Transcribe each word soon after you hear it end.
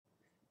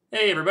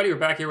Hey everybody, we're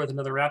back here with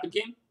another rapid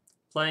game.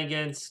 Playing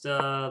against,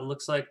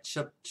 looks like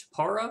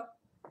Chapara,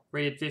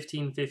 rated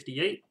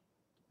 1558.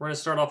 We're going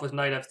to start off with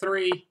knight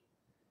f3.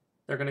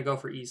 They're going to go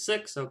for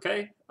e6,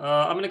 okay.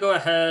 I'm going to go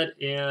ahead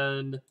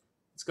and,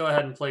 let's go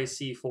ahead and play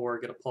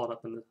c4, get a pawn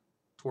up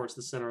towards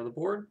the center of the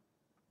board.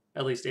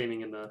 At least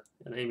aiming in the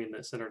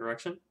center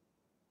direction.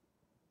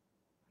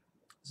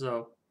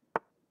 So,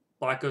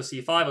 black goes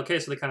c5, okay,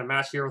 so they kind of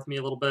match here with me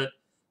a little bit.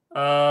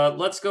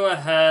 Let's go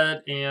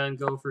ahead and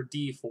go for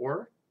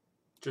d4.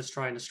 Just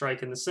trying to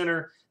strike in the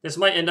center. This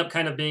might end up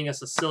kind of being a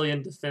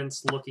Sicilian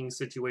defense-looking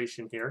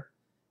situation here.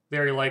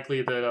 Very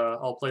likely that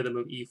I'll play the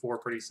move e4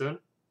 pretty soon.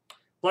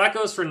 Black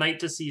goes for knight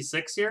to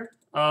c6 here.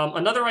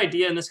 Another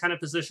idea in this kind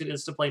of position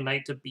is to play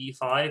knight to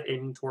b5,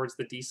 aiming towards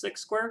the d6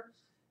 square.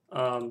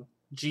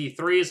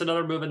 g3 is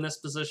another move in this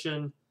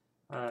position.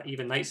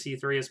 Even knight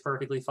c3 is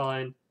perfectly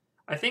fine.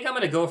 I think I'm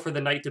going to go for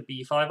the knight to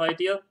b5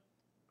 idea,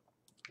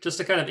 just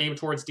to kind of aim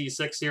towards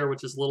d6 here,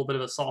 which is a little bit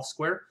of a soft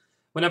square.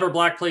 Whenever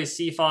black plays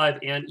c5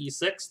 and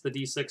e6, the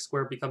d6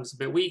 square becomes a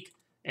bit weak,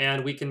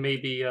 and we can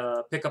maybe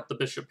pick up the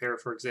bishop pair,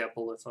 for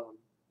example,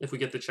 if we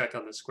get the check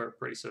on this square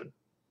pretty soon.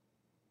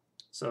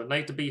 So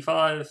knight to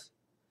b5.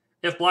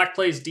 If black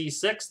plays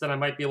d6, then I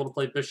might be able to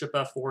play bishop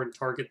f4 and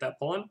target that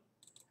pawn.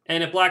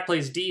 And if black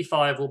plays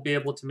d5, we'll be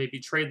able to maybe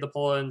trade the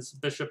pawns,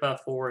 bishop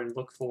f4, and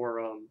look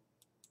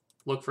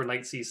for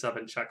knight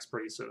c7 checks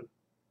pretty soon.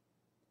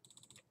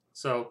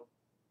 So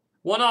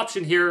one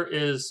option here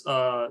is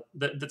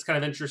that's kind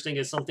of interesting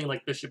is something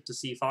like bishop to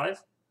c5.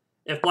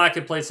 If black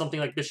had played something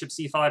like bishop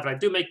c5, and I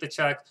do make the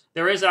check,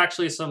 there is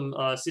actually some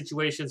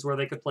situations where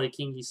they could play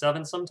king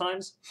e7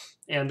 sometimes,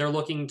 and they're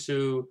looking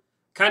to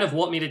kind of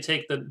want me to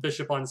take the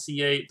bishop on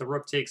c8, the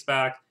rook takes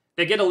back.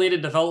 They get a lead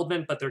in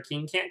development, but their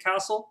king can't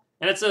castle,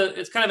 and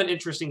it's kind of an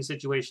interesting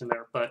situation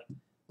there. But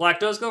black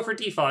does go for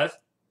d5,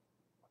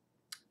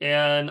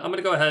 and I'm going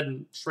to go ahead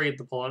and trade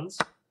the pawns.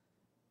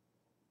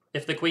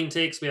 If the queen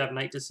takes, we have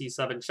knight to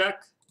c7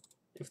 check.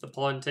 If the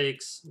pawn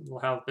takes, we'll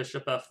have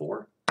bishop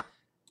f4.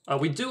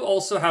 We do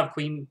also have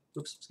queen.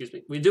 Oops, excuse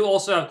me. We do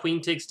also have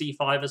queen takes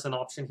d5 as an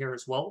option here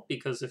as well,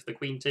 because if the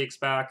queen takes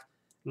back,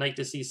 knight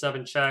to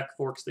c7 check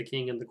forks the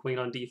king and the queen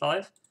on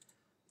d5.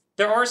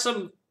 There are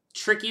some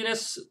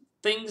trickiness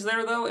things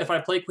there though. If I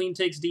play queen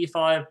takes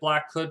d5,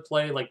 black could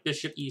play like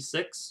bishop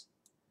e6,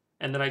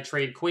 and then I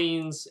trade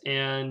queens,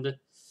 and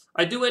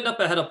I do end up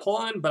ahead of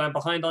pawn, but I'm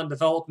behind on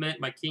development.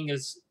 My king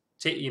is,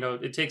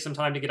 it takes some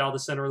time to get out of the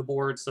center of the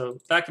board, so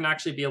that can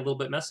actually be a little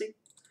bit messy.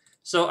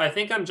 So I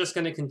think I'm just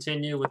going to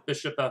continue with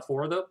bishop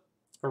f4,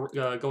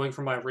 though, going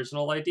for my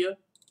original idea.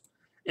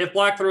 If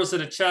black throws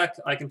it a check,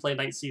 I can play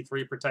knight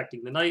c3,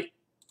 protecting the knight.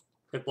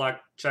 If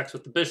black checks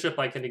with the bishop,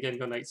 I can again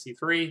go knight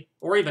c3,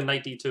 or even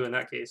knight d2 in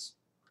that case.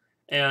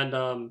 And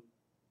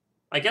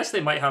I guess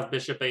they might have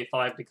bishop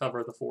a5 to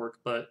cover the fork,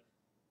 but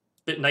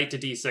knight to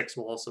d6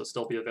 will also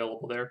still be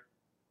available there.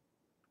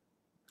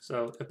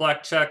 So if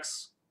black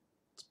checks,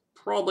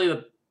 probably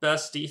the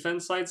best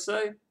defense, I'd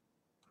say,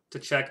 to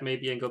check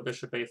maybe and go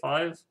bishop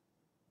a5.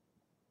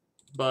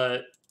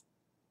 But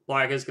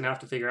black is going to have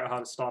to figure out how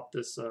to stop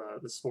this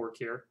this fork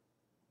here.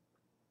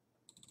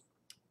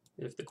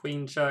 If the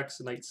queen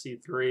checks, knight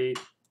c3.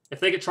 If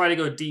they could try to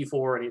go d4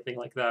 or anything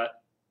like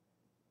that,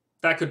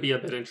 that could be a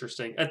bit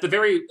interesting. At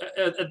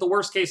the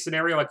worst case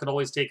scenario, I could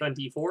always take on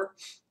d4,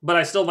 but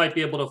I still might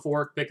be able to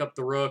fork, pick up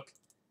the rook.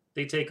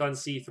 They take on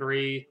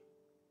c3.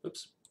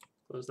 Oops,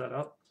 close that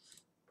up.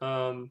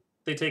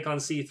 They take on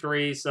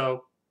c3,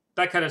 so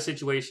that kind of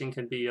situation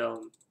can be a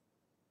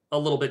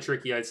little bit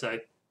tricky, I'd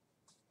say.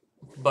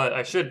 But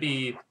I should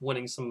be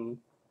winning some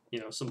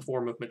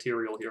form of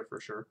material here for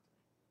sure.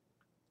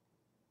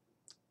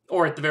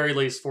 Or at the very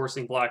least,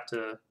 forcing black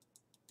to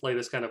play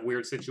this kind of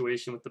weird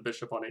situation with the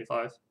bishop on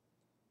a5.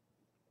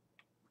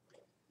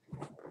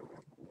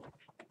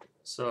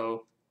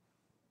 So,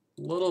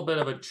 a little bit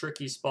of a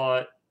tricky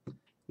spot.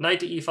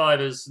 Knight to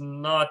e5 is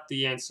not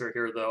the answer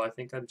here, though. I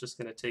think I'm just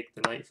going to take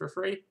the knight for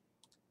free.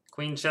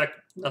 Queen check,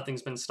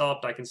 nothing's been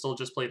stopped. I can still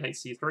just play knight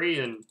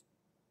c3, and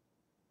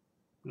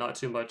not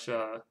too much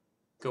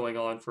going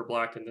on for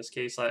black in this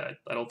case. I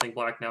don't think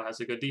black now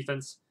has a good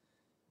defense.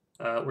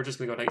 We're just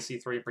going to go knight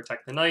c3,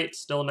 protect the knight.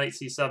 Still knight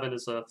c7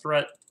 is a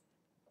threat.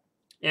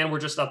 And we're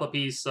just up a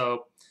piece,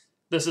 so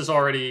this is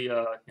already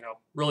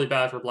really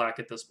bad for black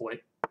at this point.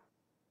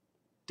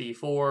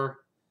 d4.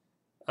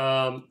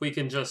 We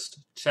can just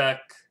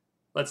check.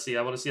 Let's see,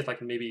 I want to see if I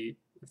can maybe,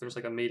 if there's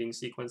like a mating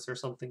sequence or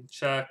something.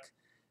 Check.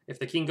 If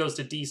the king goes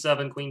to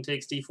d7, queen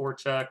takes d4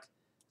 check.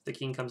 If the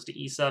king comes to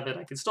e7,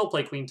 I can still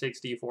play queen takes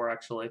d4,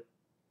 actually.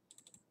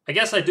 I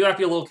guess I do have to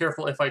be a little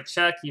careful. If I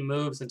check, he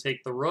moves and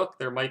take the rook.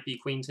 There might be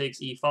queen takes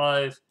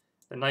e5.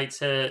 The knight's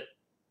hit.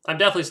 I'm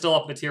definitely still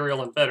up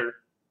material and better.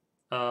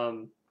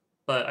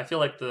 But I feel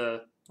like I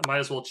might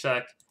as well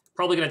check.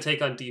 Probably going to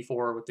take on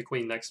d4 with the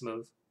queen next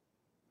move.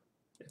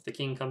 If the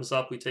king comes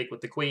up, we take with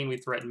the queen. We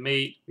threaten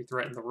mate. We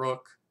threaten the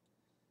rook.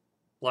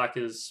 Black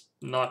is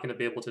not going to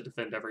be able to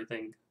defend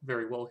everything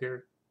very well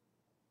here.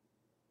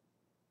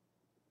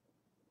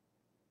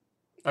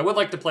 I would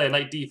like to play a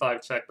knight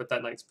d5 check, but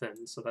that knight's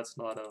pinned, so that's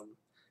not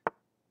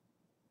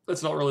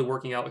really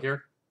working out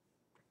here.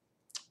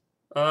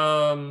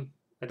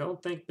 I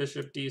don't think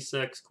bishop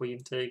d6,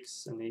 queen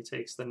takes, and he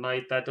takes the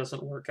knight. That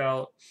doesn't work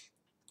out.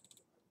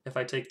 If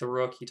I take the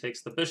rook, he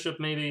takes the bishop,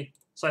 maybe.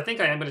 So I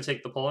think I am going to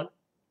take the pawn.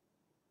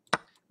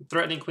 I'm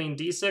threatening queen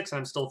d6, and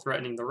I'm still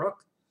threatening the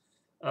rook.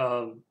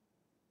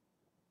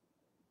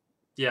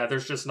 Yeah,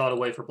 there's just not a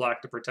way for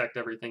black to protect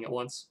everything at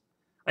once.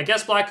 I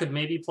guess black could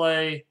maybe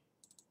play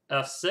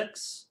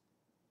f6,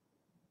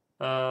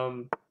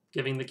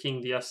 giving the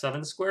king the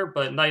f7 square,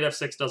 but knight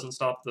f6 doesn't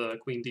stop the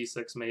queen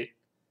d6 mate.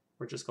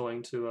 We're just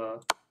going to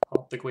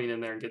hop the queen in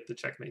there and get the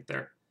checkmate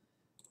there.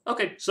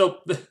 Okay, so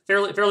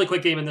fairly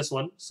quick game in this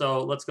one.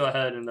 So let's go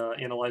ahead and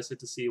analyze it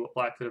to see what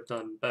black could have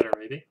done better,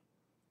 maybe.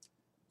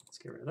 Let's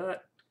get rid of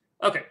that.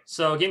 Okay,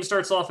 so game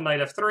starts off in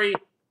knight f3,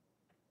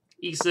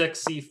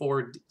 e6,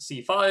 c4,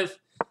 c5,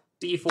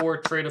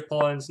 d4, trade of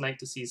pawns, knight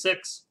to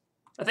c6.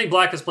 I think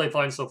black has played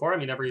fine so far. I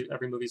mean, every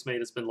move he's made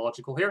has been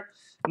logical here.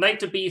 Knight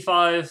to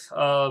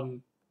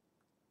b5.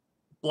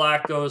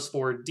 Black goes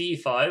for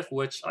d5,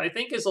 which I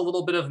think is a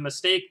little bit of a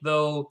mistake,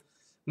 though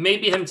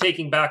maybe him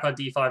taking back on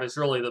d5 is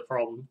really the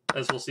problem,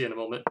 as we'll see in a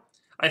moment.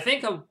 I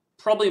think a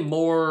probably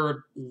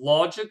more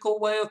logical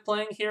way of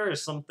playing here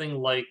is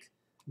something like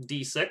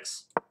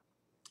d6.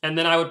 And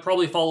then I would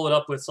probably follow it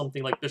up with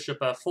something like bishop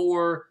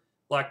f4.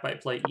 Black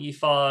might play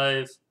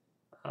e5.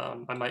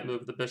 I might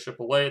move the bishop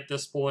away at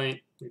this point.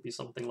 Maybe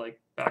something like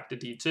back to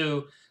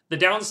d2. The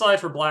downside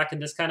for black in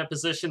this kind of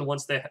position,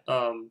 once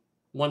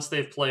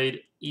they've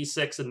played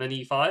e6 and then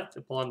e5,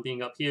 the pawn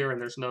being up here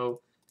and there's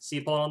no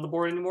c-pawn on the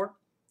board anymore,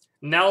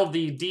 now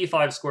the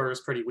d5 square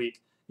is pretty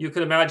weak. You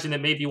could imagine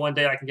that maybe one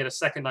day I can get a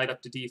second knight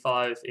up to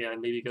d5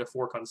 and maybe get a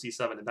fork on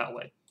c7 in that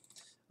way.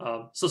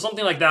 So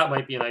something like that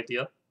might be an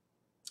idea.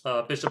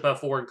 Bishop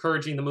f4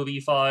 encouraging the move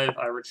e5,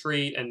 I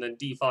retreat, and then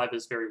d5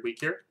 is very weak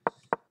here.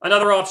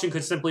 Another option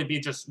could simply be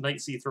just knight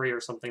c3 or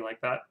something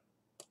like that.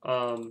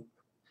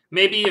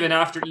 Maybe even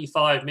after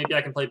e5, maybe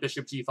I can play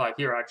bishop g5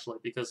 here, actually,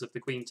 because if the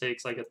queen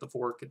takes, I get the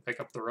fork and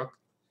pick up the rook.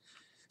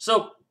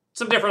 So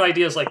some different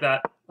ideas like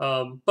that.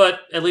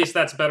 But at least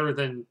that's better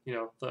than, you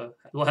know,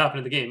 what happened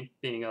in the game,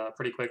 being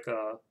pretty quick.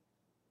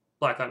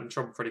 Black got in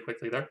trouble pretty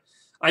quickly there.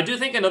 I do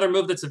think another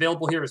move that's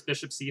available here is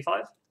bishop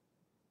c5.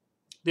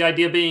 The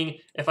idea being,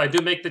 if I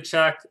do make the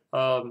check,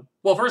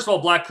 well, first of all,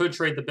 black could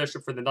trade the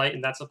bishop for the knight,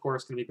 and that's, of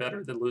course, going to be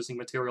better than losing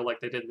material like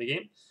they did in the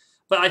game.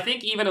 But I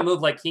think even a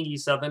move like king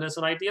e7 is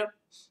an idea.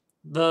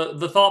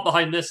 The thought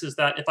behind this is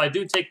that if I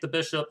do take the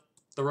bishop,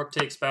 the rook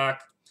takes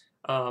back.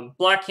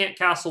 Black can't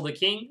castle the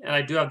king, and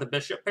I do have the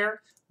bishop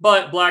pair,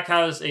 but black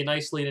has a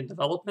nice lead in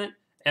development,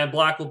 and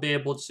black will be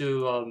able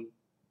to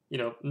you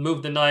know,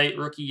 move the knight,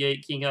 rook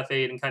e8, king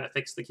f8, and kind of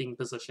fix the king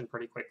position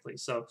pretty quickly.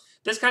 So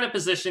this kind of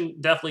position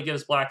definitely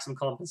gives black some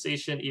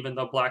compensation, even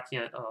though black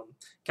can't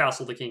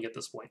castle the king at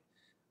this point.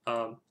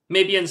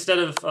 Maybe instead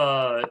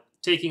of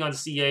taking on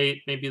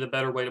c8, maybe the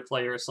better way to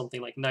play here is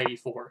something like knight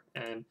e4,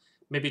 and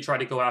maybe try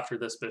to go after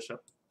this bishop.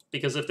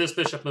 Because if this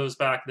bishop moves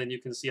back, then you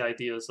can see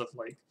ideas of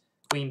like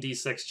queen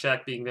d6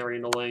 check being very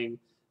annoying,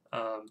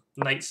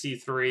 knight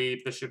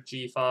c3, bishop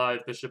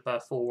g5, bishop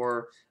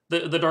f4.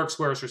 The dark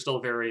squares are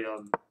still very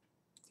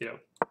you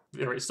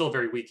know, still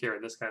very weak here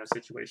in this kind of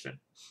situation.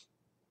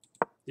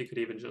 You could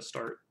even just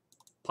start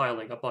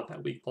piling up on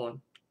that weak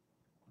pawn.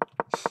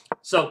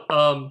 So,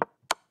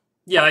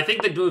 yeah, I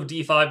think the move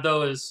d5,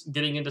 though, is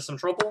getting into some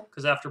trouble,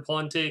 because after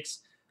pawn takes,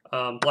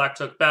 black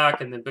took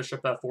back, and then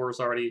bishop f4 is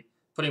already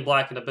putting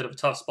black in a bit of a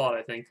tough spot,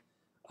 I think.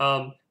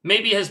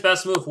 Maybe his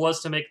best move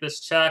was to make this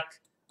check.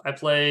 I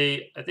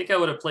think I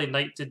would have played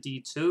knight to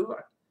d2.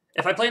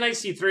 If I play knight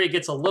c3, it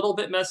gets a little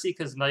bit messy,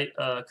 because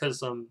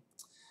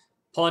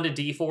pawn to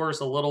d4 is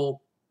a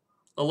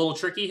little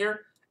tricky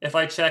here. If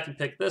I check and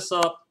pick this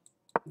up,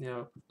 you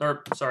know,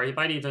 or sorry, he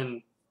might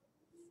even,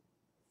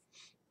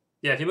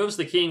 yeah, if he moves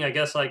the king, I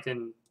guess I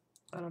can,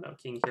 I don't know,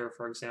 king here,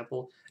 for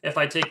example. If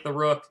I take the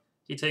rook,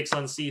 he takes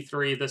on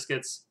c3. This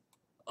gets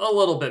a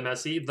little bit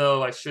messy,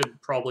 though I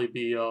should probably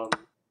be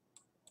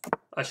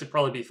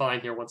fine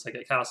here once I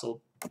get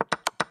castled.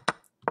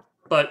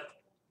 But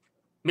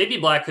maybe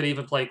black could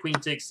even play queen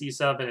takes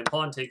c7 and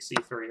pawn takes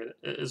c3.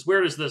 As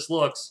weird as this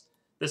looks,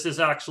 this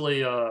is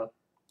actually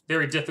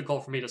very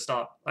difficult for me to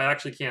stop. I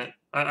actually can't.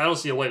 I don't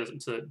see a way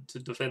to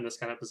defend this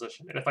kind of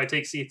position. And if I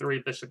take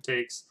c3, bishop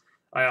takes,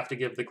 I have to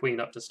give the queen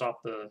up to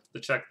stop the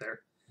check there.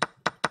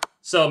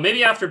 So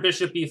maybe after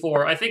bishop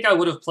b4, I think I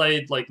would have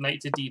played like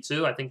knight to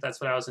d2. I think that's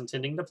what I was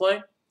intending to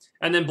play.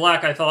 And then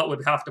black, I thought,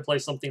 would have to play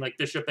something like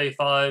bishop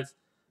a5.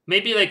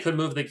 Maybe they could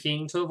move the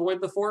king to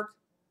avoid the fork.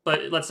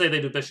 But let's say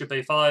they do bishop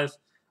a5.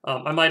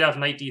 I might have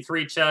knight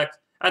d3 check.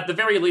 At the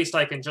very least,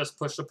 I can just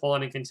push the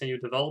pawn and continue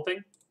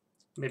developing.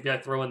 Maybe I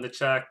throw in the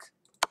check.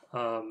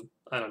 I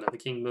don't know, the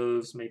king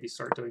moves. Maybe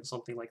start doing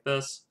something like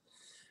this.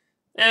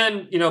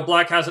 And, you know,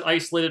 black has an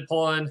isolated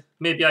pawn.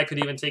 Maybe I could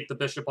even take the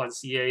bishop on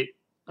c8.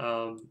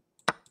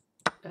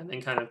 And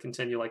then kind of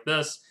continue like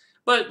this.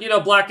 But, you know,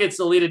 black gets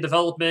deleted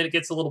development. It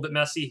gets a little bit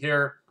messy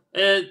here.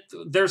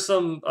 There's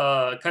some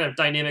kind of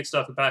dynamic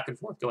stuff back and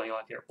forth going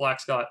on here.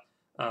 Black's got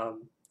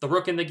the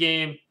rook in the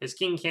game. His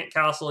king can't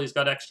castle. He's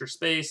got extra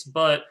space.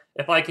 But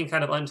if I can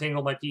kind of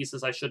untangle my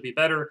pieces, I should be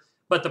better.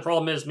 But the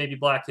problem is maybe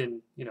Black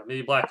can,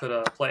 maybe Black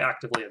could play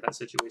actively in that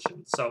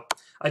situation. So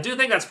I do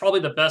think that's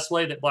probably the best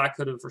way that Black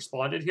could have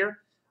responded here.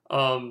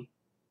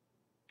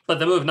 But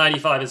the move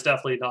 95 is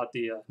definitely not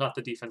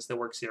the defense that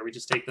works here. We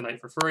just take the knight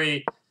for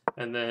free,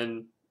 and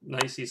then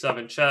knight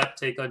c7 check,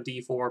 take on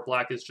d4.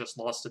 Black is just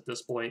lost at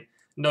this point.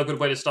 No good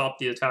way to stop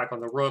the attack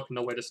on the rook.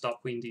 No way to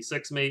stop queen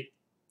d6 mate,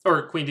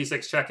 or queen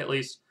d6 check at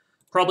least.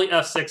 Probably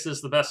f6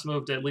 is the best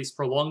move to at least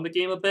prolong the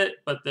game a bit,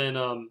 but then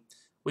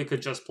we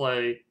could just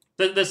play...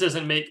 This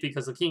isn't mate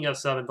because of king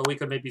f7, but we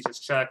could maybe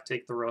just check,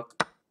 take the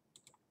rook.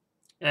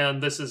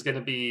 And this is going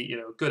to be,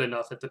 good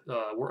enough.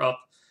 We're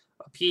up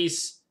a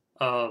piece.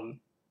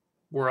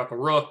 We're up a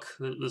rook.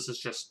 This is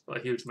just a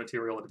huge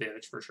material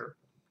advantage for sure.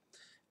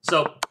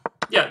 So,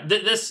 yeah,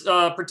 this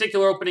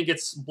particular opening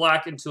gets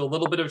Black into a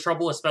little bit of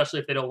trouble,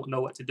 especially if they don't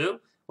know what to do,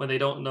 when they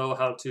don't know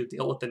how to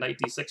deal with the knight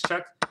d6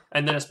 check,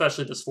 and then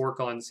especially this fork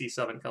on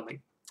c7 coming.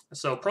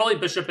 So probably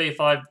bishop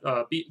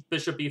a5,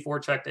 bishop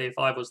b4 check to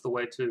a5 was the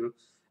way to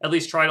at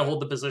least try to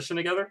hold the position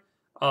together.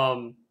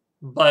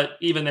 But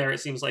even there, it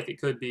seems like it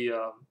could be,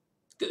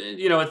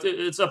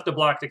 it's up to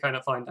Black to kind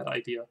of find that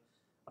idea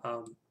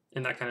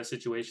in that kind of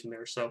situation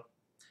there. So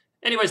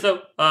anyways,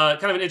 though,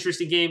 kind of an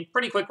interesting game.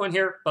 Pretty quick one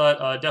here,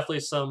 but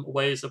definitely some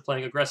ways of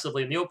playing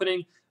aggressively in the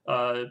opening,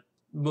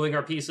 moving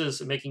our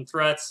pieces, making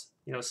threats,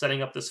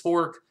 setting up this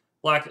fork.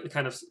 Black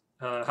kind of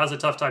has a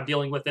tough time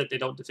dealing with it. They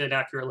don't defend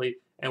accurately,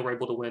 and we're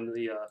able to win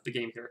the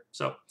game here.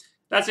 So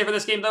that's it for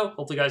this game, though.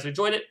 Hopefully you guys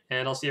enjoyed it,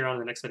 and I'll see you around in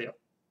the next video.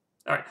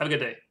 All right, have a good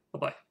day.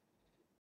 Bye-bye.